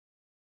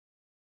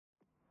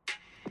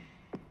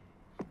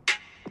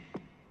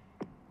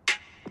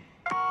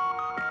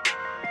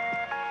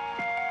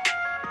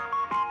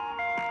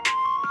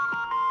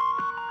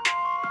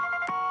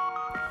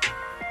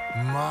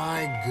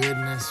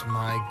goodness,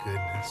 my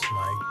goodness,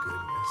 my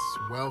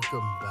goodness.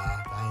 Welcome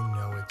back. I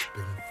know it's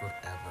been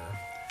forever.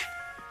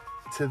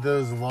 To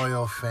those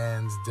loyal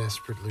fans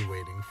desperately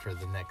waiting for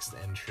the next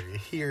entry,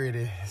 here it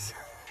is.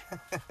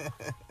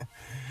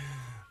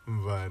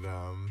 But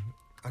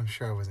I'm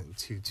sure I wasn't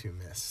too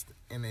missed.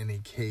 In any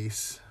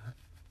case,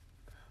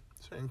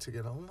 starting to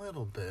get a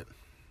little bit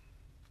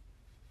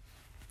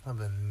of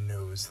a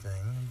nose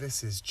thing.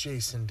 This is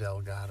Jason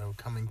Delgado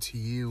coming to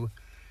you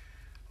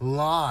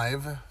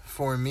live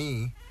for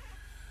me,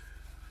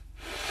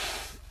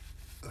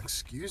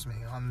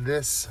 on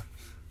this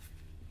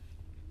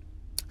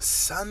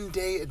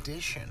Sunday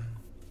edition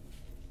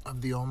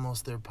of the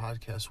Almost There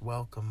podcast.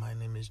 Welcome, my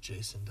name is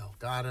Jason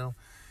Delgado.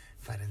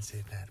 If I didn't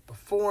say that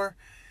before,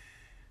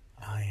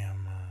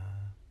 I'm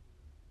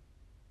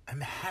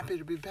happy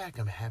to be back.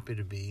 I'm happy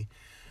to be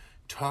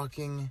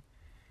talking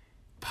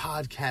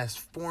podcast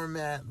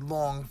format,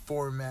 long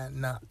format,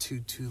 not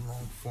too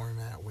long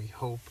format, we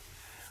hope.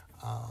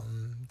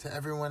 To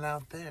everyone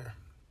out there,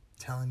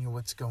 telling you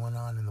what's going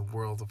on in the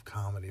world of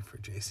comedy for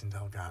Jason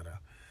Delgado.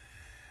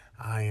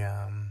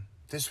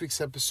 This week's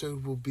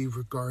episode will be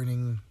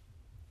regarding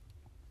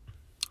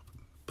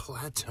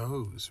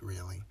plateaus,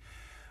 really.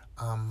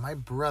 My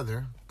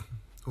brother,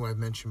 who I've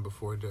mentioned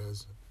before,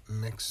 does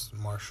mixed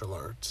martial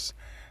arts,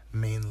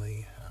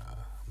 mainly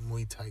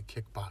Muay Thai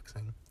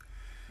kickboxing.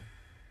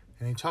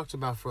 And he talked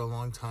about for a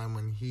long time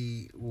when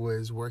he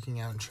was working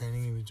out and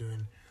training, he was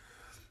doing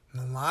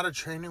a lot of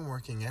training,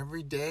 working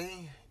every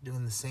day,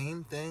 doing the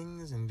same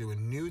things and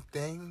doing new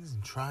things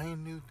and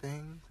trying new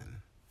things. And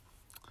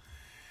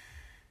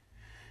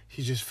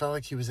he just felt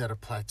like he was at a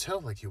plateau,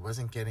 like he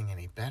wasn't getting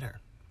any better.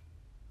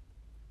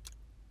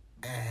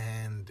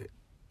 And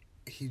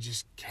he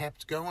just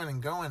kept going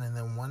and going. And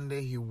then one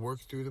day he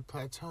worked through the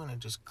plateau and it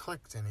just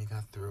clicked and he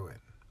got through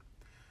it.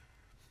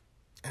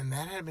 And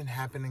that had been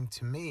happening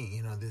to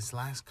me, this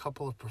last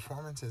couple of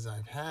performances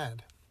I've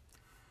had.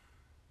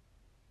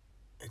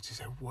 I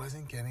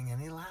wasn't getting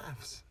any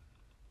laughs.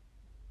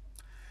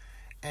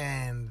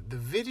 And the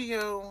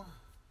video,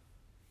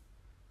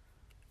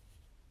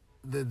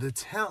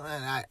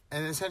 and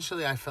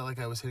essentially I felt like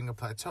I was hitting a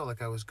plateau,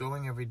 like I was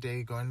going every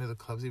day, going to the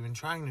clubs, even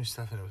trying new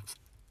stuff,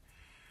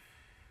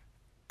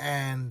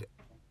 and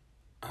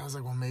I was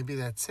like, well, maybe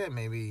that's it,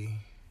 maybe,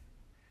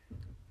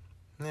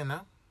 I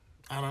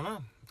don't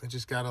know. It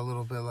just got a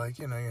little bit like,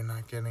 you're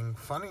not getting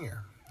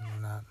funnier,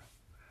 you're not.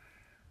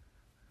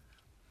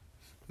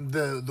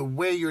 The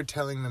way you're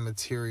telling the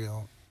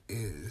material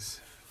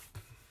is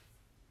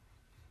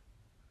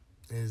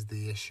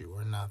the issue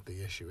or not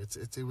the issue.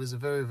 It was a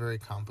very, very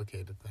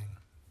complicated thing.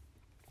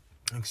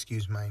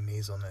 Excuse my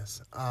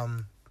nasalness.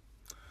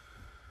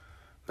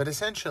 But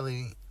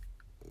essentially,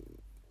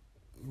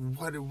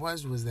 what it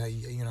was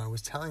that, I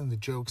was telling the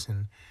jokes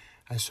and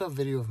I saw a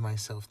video of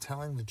myself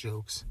telling the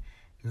jokes,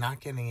 not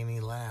getting any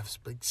laughs,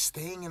 but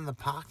staying in the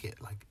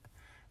pocket, like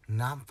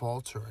not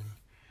faltering.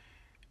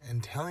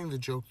 And telling the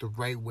joke the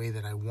right way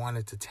that I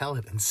wanted to tell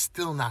it and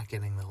still not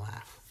getting the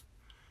laugh.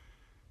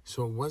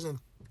 So it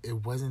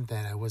wasn't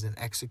that I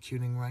wasn't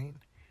executing right.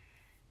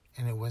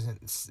 And it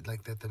wasn't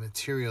like that the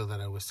material that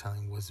I was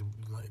telling was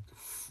like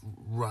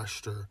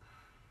rushed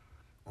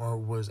or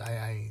was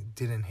I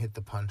didn't hit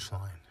the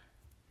punchline.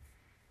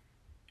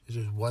 It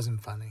just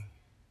wasn't funny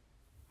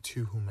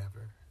to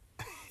whomever.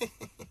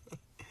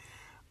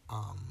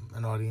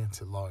 An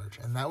audience at large.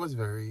 And that was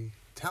very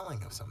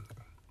telling of something.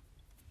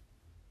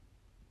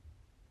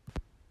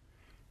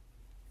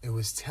 It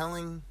was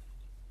telling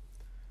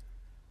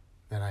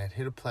that I had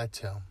hit a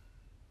plateau.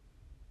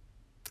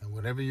 And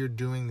whatever you're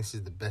doing, this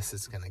is the best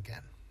it's going to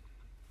get.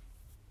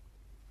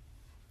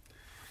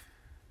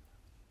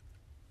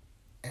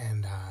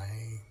 And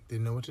I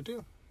didn't know what to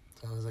do.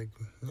 So I was like,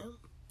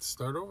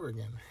 start over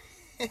again.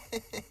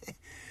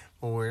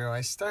 Well, where do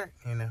I start,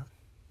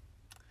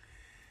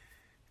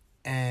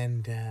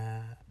 And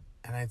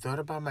I thought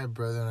about my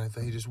brother, and I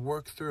thought he just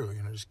work through,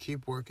 just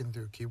keep working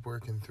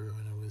through.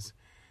 And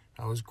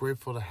I was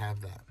grateful to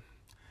have that.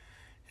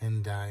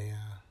 And I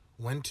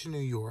went to New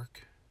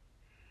York,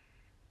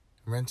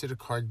 rented a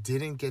car,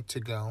 didn't get to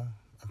go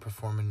and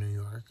perform in New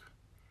York.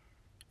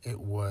 It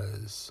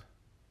was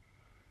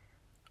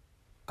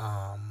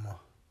a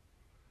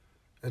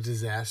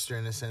disaster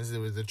in a sense. I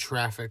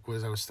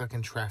was stuck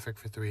in traffic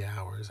for 3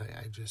 hours.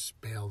 I just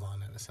bailed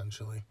on it,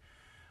 essentially,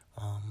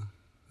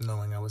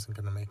 knowing I wasn't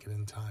going to make it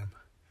in time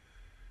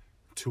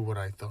to what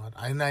I thought.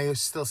 And I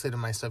still say to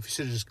myself, you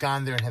should have just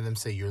gone there and had them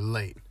say you're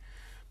late.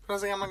 But I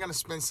was like, I'm not going to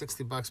spend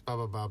 $60, blah,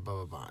 blah, blah,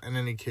 blah, blah, blah. In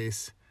any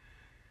case,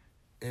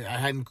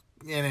 I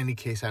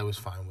was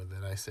fine with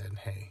it. I said,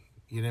 hey,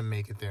 you didn't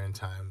make it there in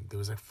time. There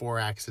was like 4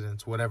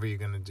 accidents, whatever you're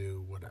going to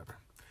do, whatever.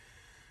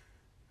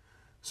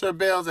 So I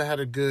bailed. I had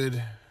a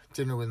good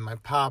dinner with my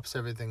pops.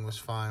 Everything was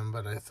fine.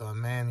 But I thought,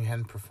 man, you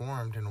hadn't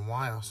performed in a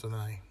while. So then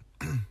I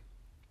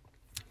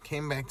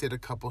came back, did a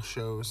couple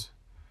shows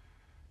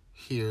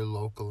here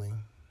locally.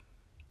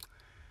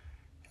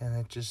 And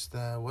it just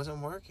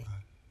wasn't working.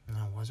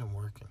 No, it wasn't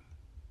working.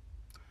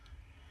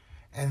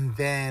 And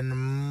then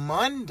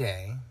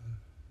Monday,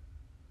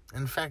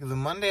 In fact, the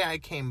Monday I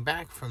came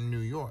back from New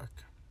York,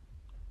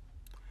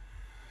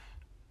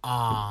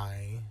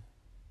 I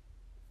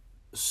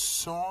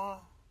saw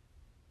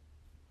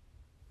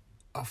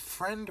a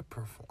friend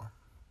perform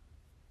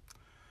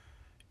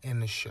in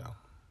the show.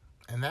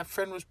 And that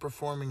friend was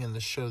performing in the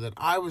show that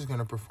I was going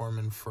to perform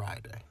in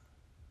Friday.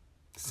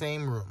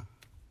 Same room.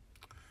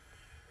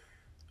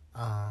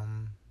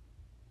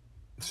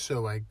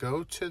 So I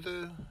go to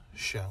the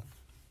show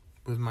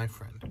with my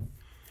friend.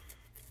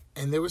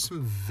 And there were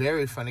some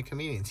very funny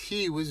comedians.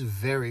 He was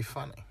very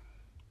funny.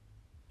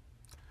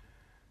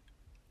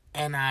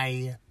 And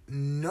I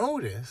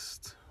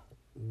noticed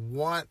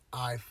what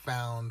I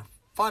found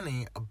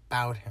funny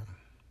about him.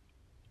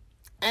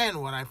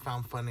 And what I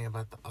found funny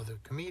about the other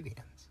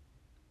comedians.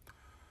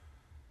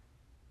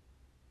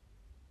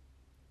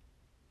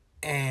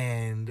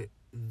 And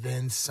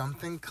then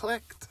something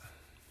clicked.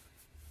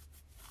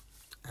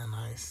 And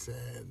I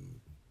said,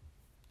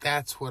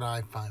 that's what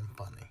I find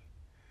funny.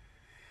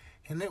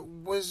 And it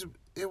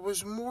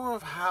was more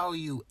of how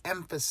you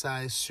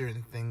emphasize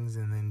certain things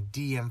and then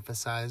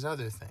de-emphasize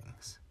other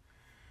things.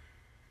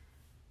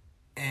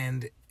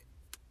 And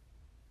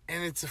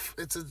it's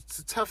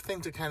a tough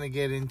thing to kind of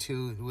get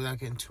into without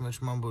getting too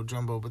much mumbo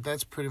jumbo, but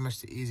that's pretty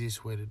much the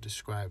easiest way to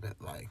describe it.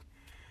 Like,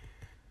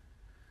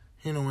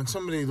 you know, when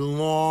somebody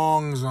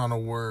longs on a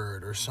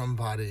word or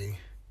somebody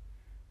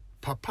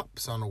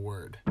pop-ups on a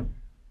word,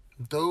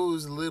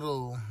 those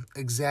little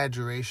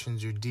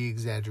exaggerations or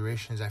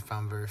de-exaggerations I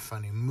found very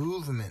funny.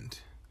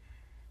 Movement,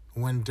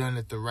 when done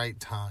at the right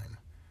time,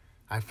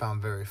 I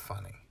found very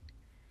funny.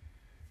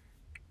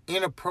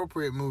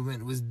 Inappropriate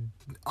movement was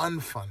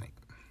unfunny.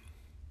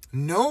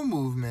 No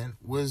movement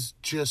was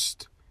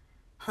just,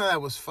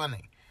 that was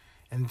funny.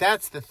 And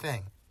that's the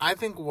thing. I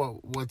think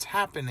what's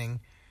happening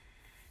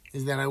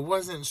is that I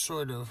wasn't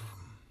sort of,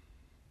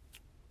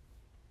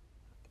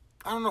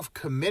 I don't know if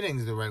committing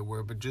is the right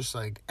word, but just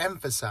like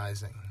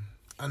emphasizing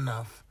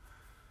enough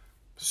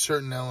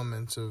certain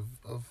elements of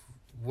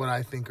what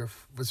I think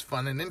was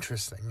fun and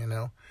interesting, you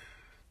know?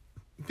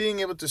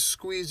 Being able to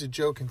squeeze a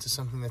joke into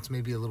something that's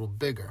maybe a little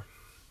bigger.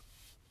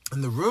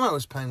 And the room I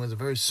was playing was a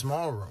very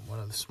small room, one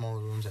of the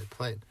smaller rooms I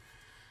played.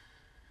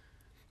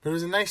 But it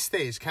was a nice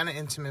stage, kind of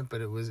intimate,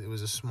 but it was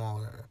a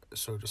smaller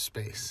sort of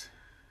space.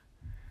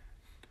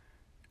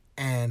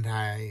 And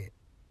I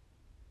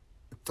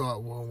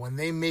thought, well, when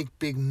they make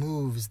big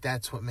moves,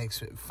 that's what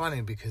makes it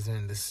funny, because they're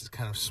in this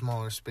kind of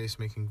smaller space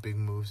making big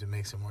moves. It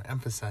makes it more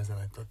emphasized. And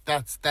I thought,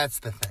 that's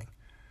the thing.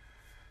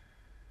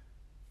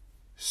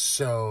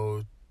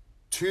 So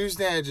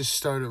Tuesday, I just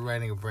started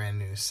writing a brand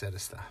new set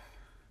of stuff.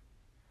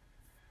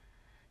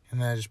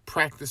 And then I just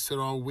practiced it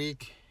all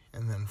week.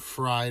 And then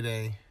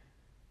Friday,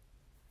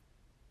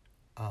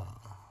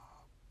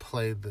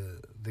 played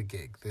the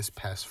gig this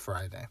past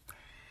Friday.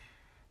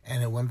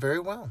 And it went very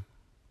well.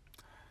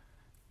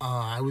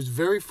 I was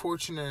very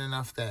fortunate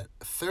enough that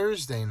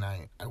Thursday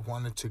night I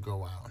wanted to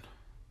go out.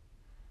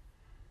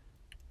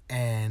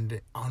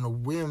 And on a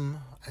whim,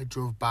 I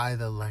drove by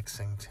the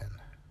Lexington.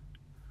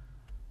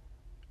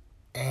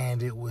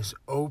 And it was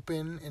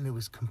open and it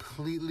was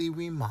completely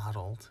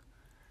remodeled.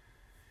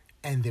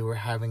 And they were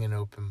having an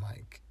open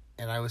mic.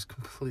 And I was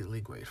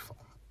completely grateful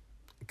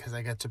because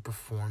I got to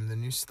perform the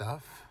new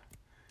stuff.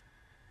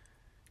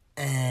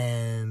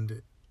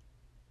 And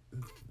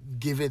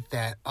give it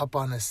that up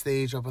on the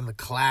stage, up on the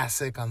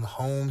classic, on the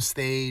home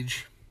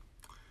stage,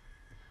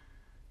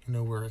 you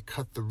know, where I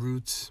cut the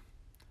roots,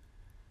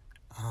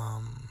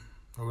 or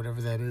whatever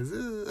that is.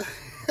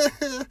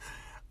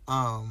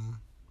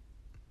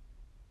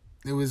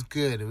 It was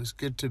good. It was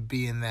good to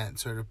be in that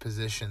sort of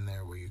position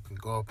there where you can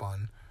go up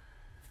on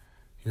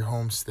your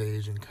home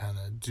stage and kind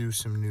of do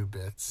some new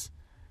bits.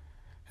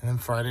 And then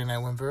Friday night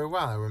went very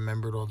well. I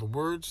remembered all the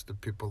words. The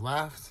people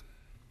laughed.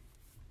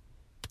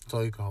 That's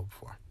all you can hope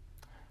for.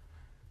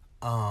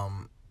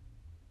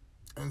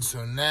 And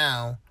so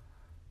now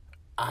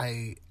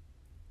I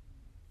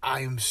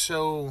am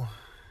so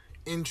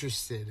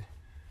interested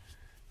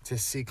to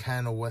see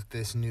kind of what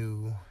this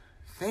new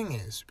thing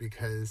is,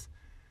 because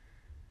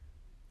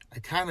I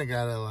kind of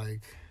gotta,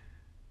 like,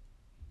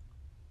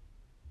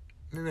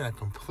 maybe not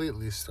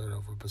completely start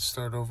over, but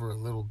start over a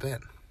little bit.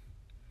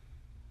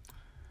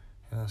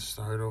 You know,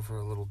 start over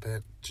a little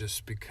bit,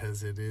 just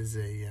because it is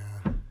a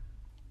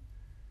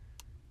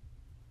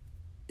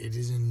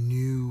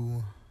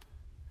new.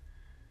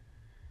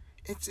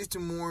 It's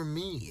more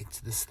me.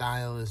 The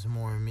style is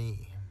more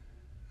me.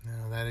 You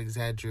know, that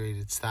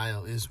exaggerated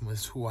style is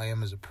who I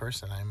am as a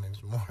person. I am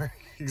a more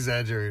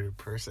exaggerated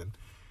person.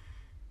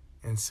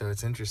 And so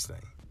it's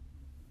interesting.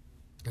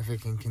 If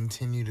it can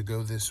continue to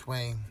go this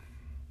way,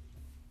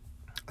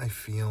 I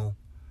feel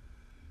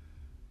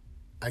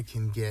I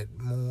can get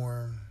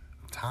more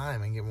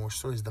time and get more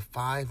stories. The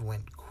 5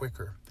 went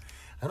quicker.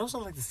 I'd also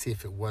like to see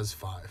if it was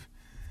 5.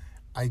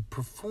 I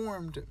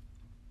performed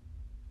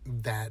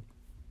that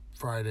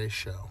Friday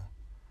show,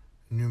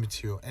 new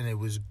material, and it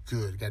was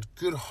good. Got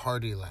good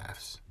hearty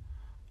laughs,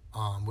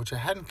 which I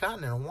hadn't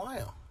gotten in a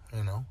while,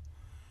 you know.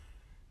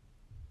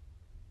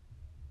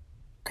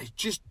 I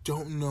just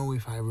don't know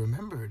if I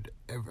remembered.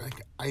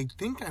 I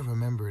think I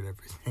remembered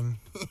everything.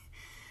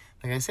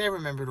 Like I say, I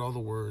remembered all the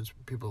words.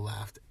 People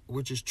laughed,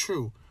 which is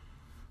true.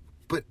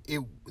 But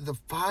the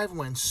 5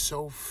 went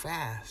so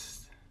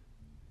fast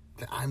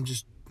that I'm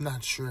just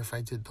not sure if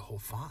I did the whole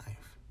 5.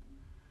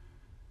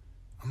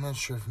 I'm not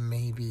sure if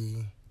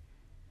maybe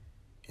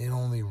it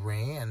only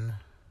ran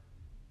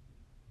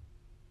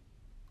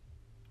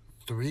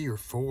 3 or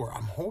 4.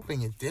 I'm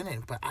hoping it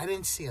didn't, but I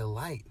didn't see a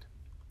light.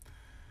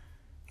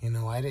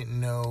 I didn't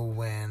know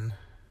when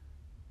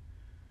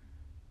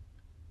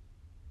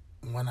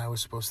I was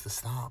supposed to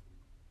stop,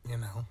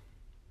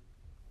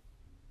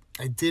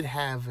 I did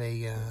have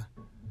a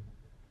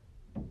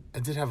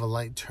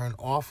light turn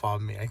off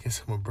on me. I guess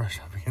someone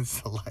brushed up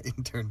against the light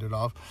and turned it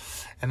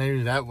off. And I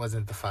knew that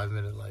wasn't the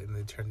 5-minute light, and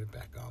they turned it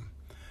back on.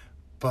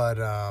 But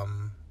I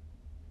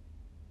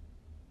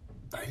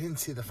didn't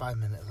see the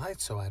 5-minute light,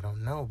 so I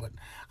don't know. But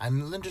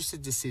I'm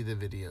interested to see the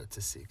video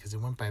because it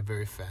went by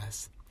very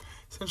fast.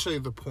 Essentially,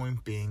 the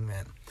point being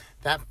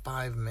that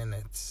 5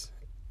 minutes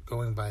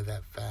going by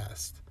that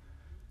fast,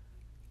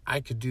 I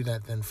could do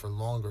that then for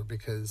longer,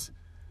 because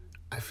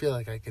I feel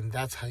like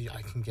that's how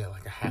I can get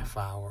like a half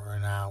hour or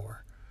an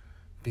hour.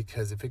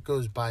 Because if it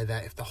goes by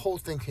if the whole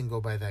thing can go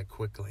by that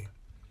quickly,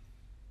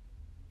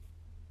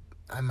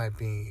 I might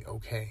be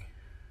okay.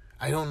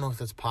 I don't know if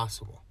that's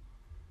possible,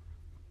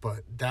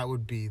 but that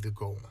would be the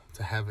goal,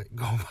 to have it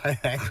go by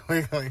that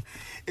quickly.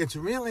 It's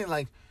really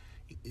like,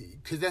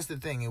 because that's the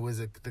thing, it was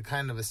the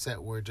kind of a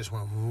set where it just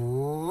went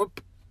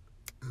whoop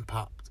and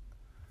popped.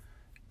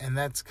 And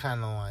that's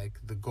kind of like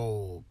the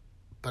goal,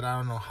 but I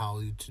don't know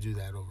how to do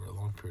that over a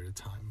long period of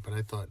time. But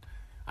I thought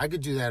I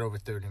could do that over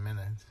 30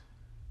 minutes.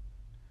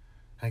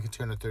 I could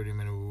turn a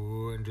 30-minute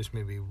and just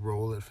maybe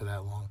roll it for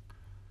that long.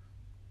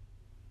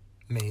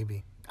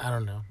 Maybe. I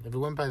don't know. If it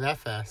went by that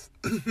fast,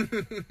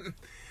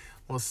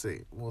 we'll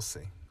see.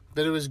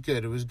 But it was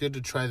good. It was good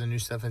to try the new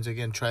stuff and to,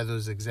 again, try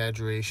those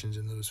exaggerations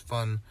and those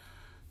fun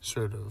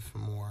sort of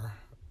more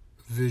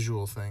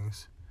visual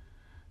things.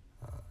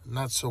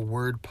 Not so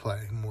word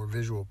play, more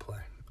visual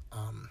play.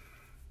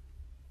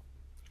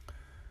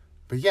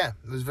 But yeah,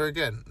 it was very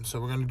good. So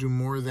we're going to do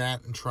more of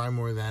that and try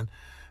more of that.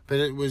 But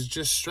it was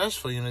just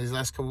stressful, these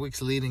last couple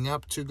weeks leading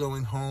up to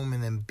going home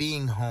and then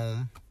being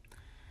home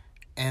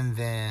and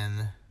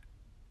then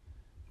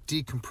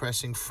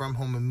decompressing from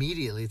home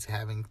immediately to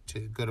having to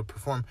go to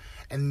perform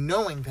and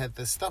knowing that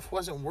the stuff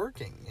wasn't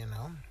working,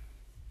 I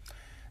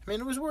mean,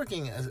 it was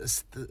working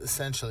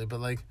essentially,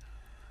 but like,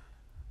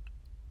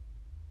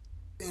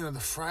 the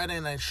Friday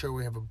night show,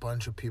 we have a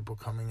bunch of people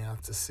coming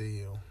out to see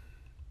you.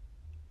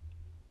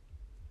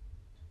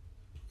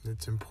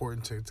 It's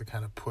important to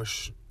kind of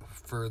push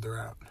further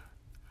out,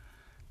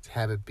 to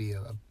have it be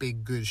a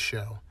big, good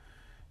show,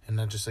 and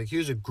not just like,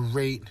 here's a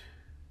great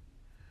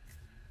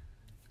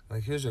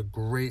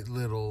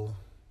little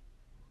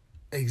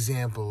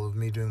example of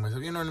me doing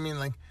myself. You know what I mean?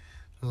 Like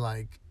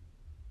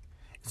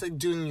it's like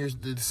doing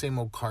the same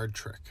old card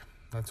trick.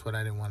 That's what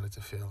I didn't want it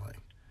to feel like.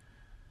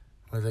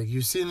 Where like,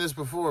 you've seen this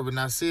before, but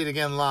now see it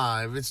again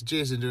live. It's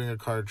Jason doing a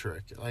card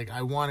trick. Like,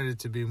 I wanted it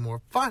to be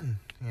more fun,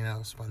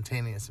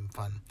 spontaneous and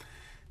fun.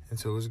 And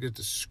so it was good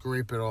to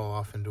scrape it all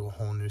off into a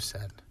whole new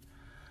set.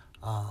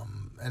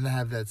 And to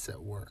have that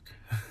set work,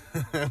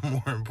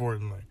 more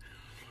importantly.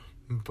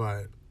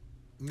 But,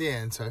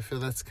 yeah, and so I feel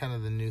that's kind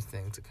of the new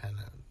thing, to kind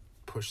of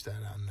push that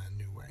out in that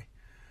new way.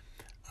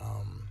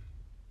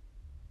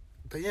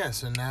 But, yeah,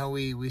 so now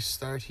we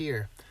start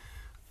here.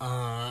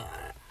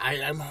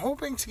 I'm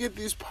hoping to get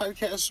these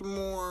podcasts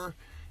more.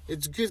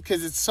 It's good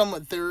because it's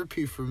somewhat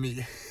therapy for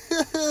me.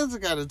 I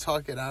got to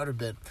talk it out a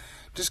bit.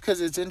 Just because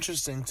it's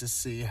interesting to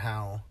see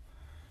how,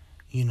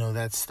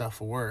 that stuff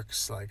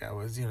works. Like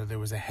there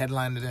was a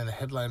headliner there, and the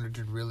headliner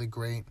did really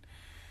great.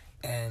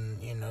 And,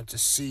 to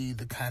see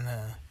the kind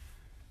of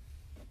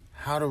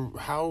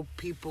how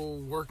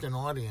people work an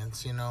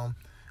audience,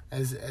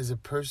 as a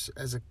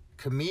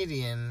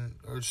comedian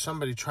or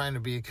somebody trying to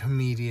be a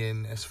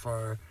comedian, as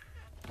far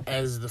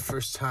as the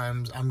first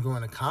times I'm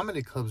going to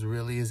comedy clubs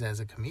really is as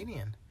a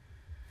comedian.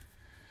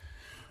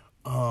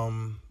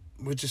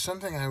 Which is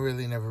something I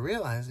really never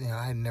realized.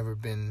 I had never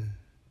been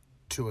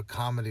to a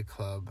comedy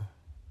club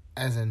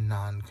as a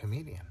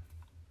non-comedian.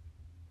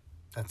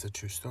 That's a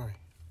true story.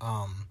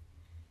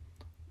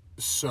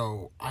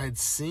 So I had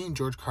seen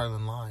George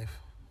Carlin live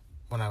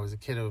when I was a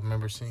kid. I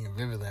remember seeing it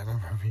vividly. I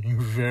remember being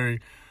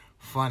very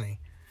funny.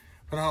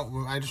 But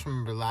I just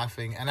remember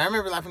laughing. And I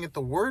remember laughing at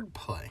the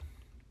wordplay.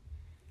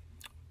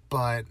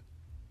 But,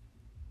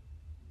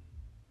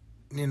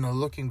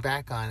 looking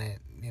back on it,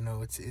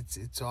 it's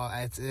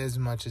as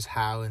much as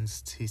how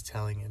he's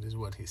telling it is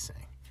what he's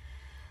saying.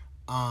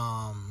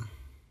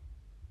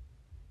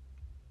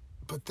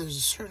 But there's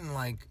a certain,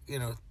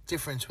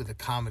 difference with a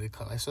comedy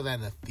club. I saw that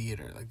in a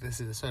theater. I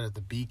saw it at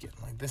the Beacon.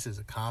 This is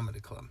a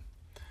comedy club.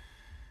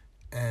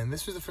 And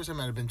this was the first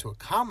time I had been to a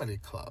comedy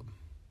club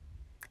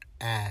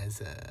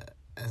as a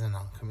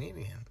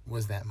non-comedian,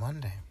 was that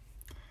Monday.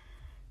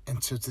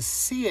 And so to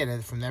see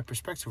it from that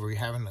perspective, where you're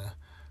having a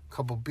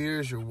couple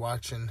beers, you're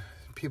watching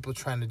people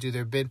trying to do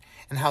their bit,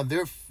 and how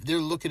they're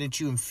looking at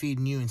you and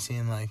feeding you and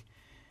saying like,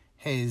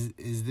 hey,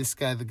 is this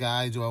guy the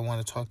guy? Do I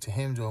want to talk to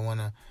him? Do I want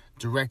to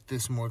direct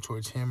this more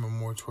towards him or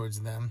more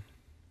towards them?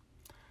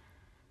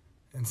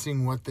 And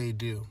seeing what they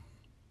do.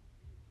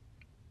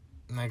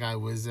 Like I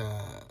was,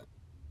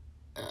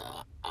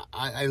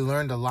 I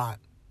learned a lot.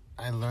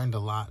 I learned a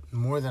lot,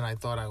 more than I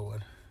thought I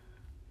would.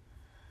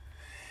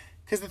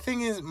 Because the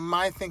thing is,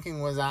 my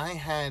thinking was I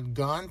had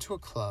gone to a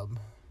club,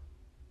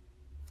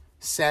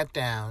 sat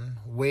down,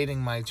 waiting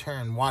my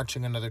turn,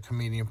 watching another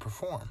comedian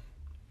perform.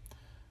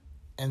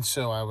 And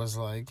so I was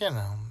like,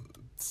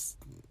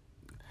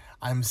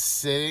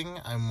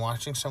 I'm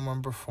watching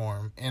someone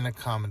perform in a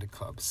comedy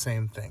club.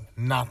 Same thing.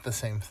 Not the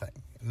same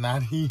thing.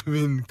 Not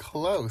even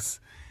close.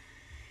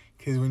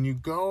 Because when you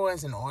go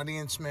as an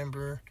audience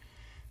member,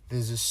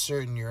 there's a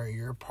certain,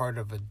 you're part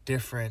of a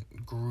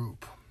different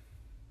group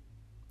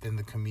than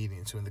the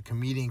comedian. So when the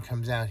comedian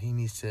comes out, he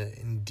needs to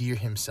endear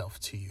himself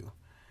to you.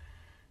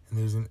 And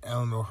there's an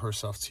element, or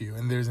herself to you.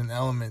 And there's an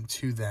element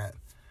to that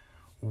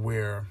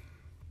where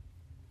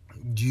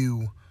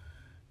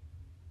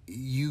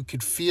you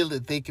could feel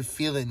it, they could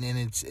feel it,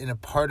 and a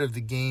part of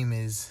the game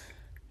is,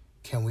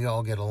 can we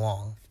all get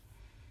along?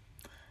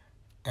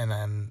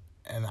 And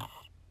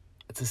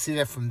to see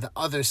that from the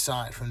other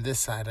side, from this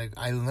side,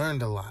 I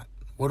learned a lot.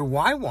 What do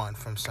I want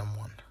from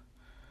someone?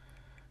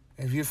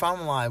 If I'm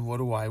alive, what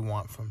do I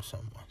want from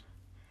someone?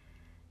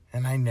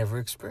 And I never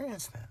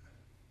experienced that.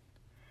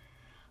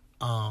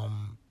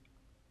 And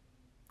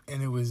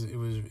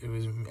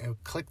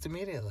it clicked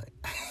immediately.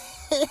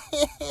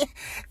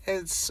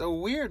 It's so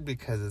weird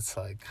because it's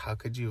like, how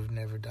could you have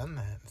never done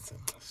that?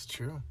 It's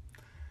true.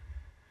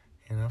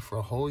 For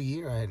a whole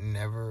year, I had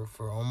never,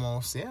 for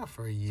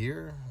a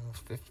year,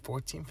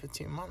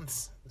 15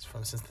 months,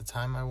 since the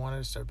time I wanted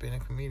to start being a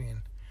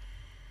comedian,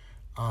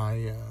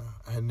 I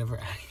had never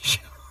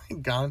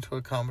actually gone to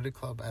a comedy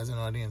club as an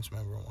audience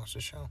member and watched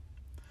a show.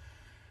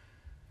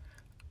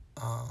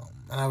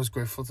 And I was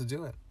grateful to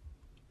do it.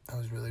 I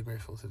was really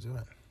grateful to do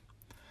it.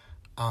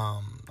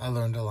 I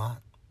learned a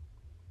lot.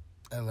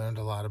 I learned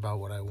a lot about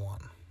what I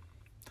want.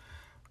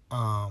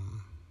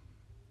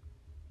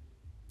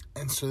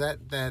 And so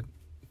that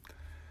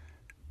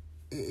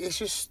it's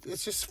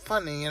just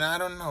funny, I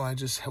don't know.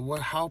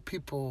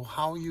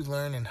 How you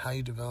learn and how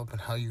you develop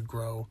and how you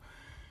grow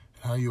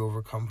and how you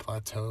overcome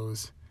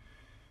plateaus.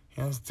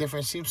 It's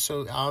different. It seems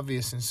so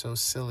obvious and so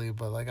silly,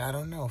 but I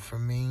don't know. For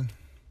me,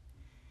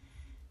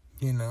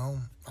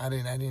 I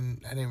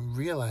didn't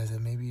realize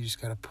that maybe you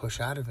just gotta push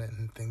out of it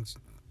and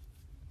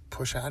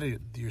push out of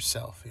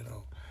yourself,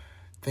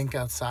 think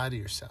outside of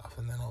yourself,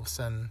 and then all of a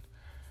sudden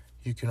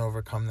you can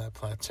overcome that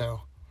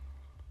plateau.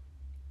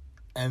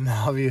 And the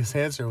obvious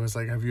answer was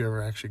have you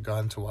ever actually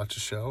gone to watch a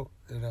show?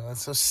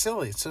 It's so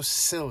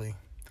silly,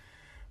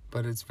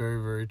 but it's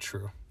very, very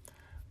true.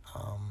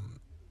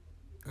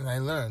 And I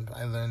learned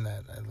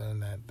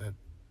that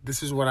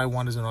this is what I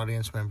want as an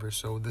audience member,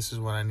 so this is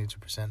what I need to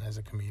present as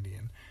a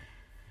comedian.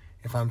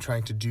 If I'm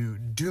trying to do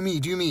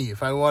me,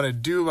 if I want to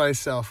do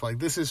myself,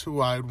 this is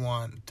who I'd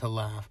want to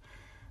laugh.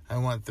 I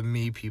want the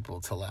me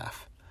people to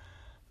laugh.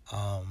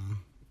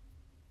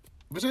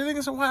 Which I think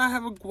is why I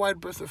have a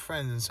wide berth of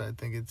friends, and so I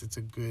think it's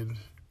a good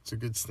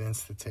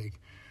stance to take.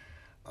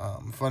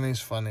 Funny is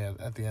funny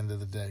at the end of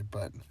the day,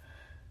 but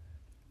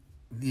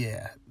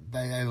yeah,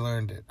 I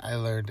learned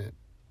it.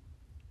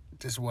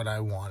 Just what I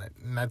wanted,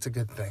 and that's a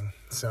good thing.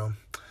 So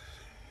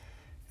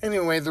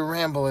anyway, the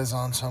ramble is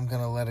on, so I'm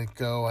gonna let it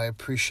go. I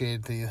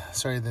appreciate the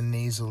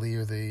nasally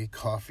or the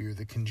coffee or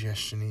the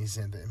congestionies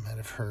that you might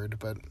have heard,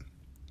 but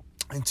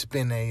it's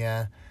been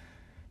a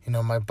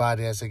my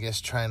body is, I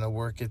guess, trying to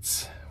work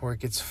its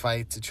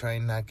fight to try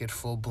and not get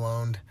full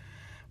blown,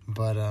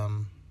 but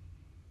I'm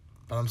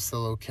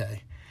still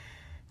okay.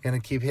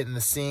 Gonna keep hitting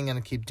the scene, gonna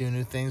keep doing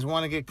new things.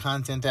 Want to get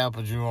content out,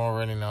 but you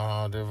already know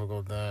how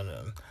difficult that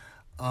is.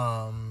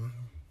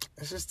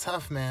 It's just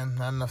tough, man.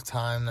 Not enough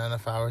time, not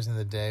enough hours in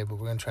the day, but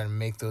we're gonna try to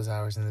make those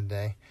hours in the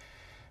day.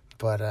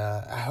 But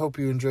I hope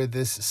you enjoyed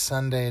this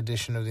Sunday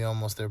edition of the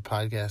Almost There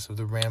podcast, of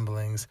the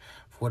ramblings,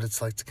 of what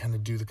it's like to kind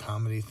of do the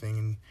comedy thing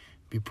and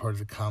be part of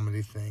the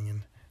comedy thing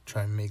and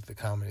try and make the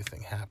comedy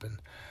thing happen.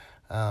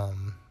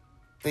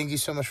 Thank you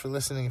so much for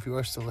listening. If you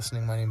are still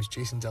listening, my name is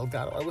Jason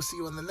Delgado. I will see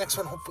you on the next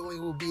one. Hopefully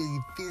it will be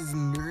a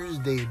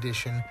Thursday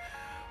edition.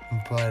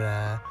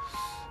 But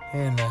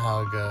you know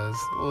how it goes.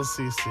 We'll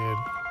see you soon.